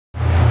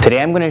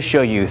Today I'm going to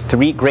show you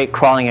 3 great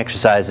crawling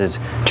exercises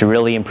to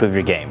really improve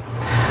your game.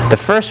 The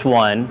first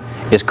one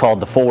is called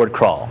the forward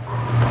crawl.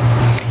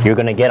 You're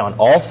going to get on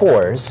all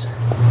fours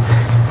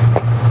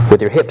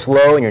with your hips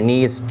low and your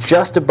knees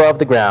just above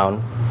the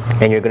ground,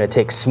 and you're going to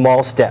take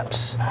small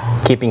steps,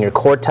 keeping your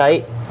core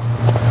tight,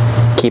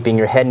 keeping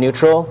your head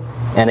neutral,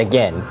 and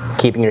again,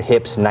 keeping your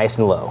hips nice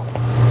and low.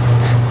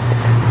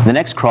 The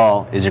next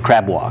crawl is your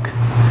crab walk.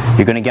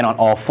 You're going to get on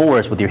all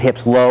fours with your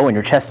hips low and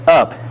your chest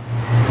up,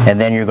 and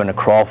then you're going to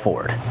crawl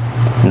forward.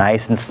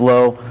 Nice and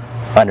slow,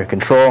 under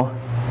control,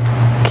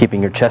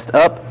 keeping your chest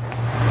up,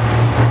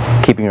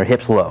 keeping your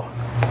hips low.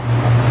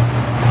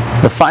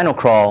 The final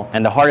crawl,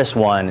 and the hardest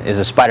one, is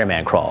a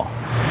Spider-Man crawl.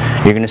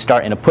 You're going to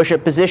start in a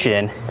push-up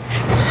position,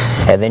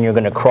 and then you're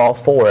going to crawl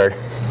forward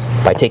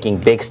by taking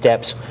big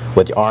steps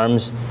with your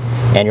arms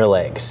and your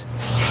legs.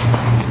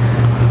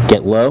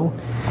 Get low,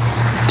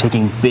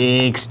 taking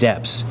big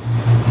steps.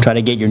 Try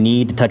to get your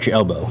knee to touch your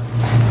elbow.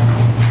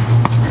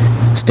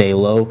 Stay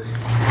low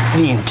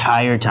the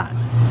entire time.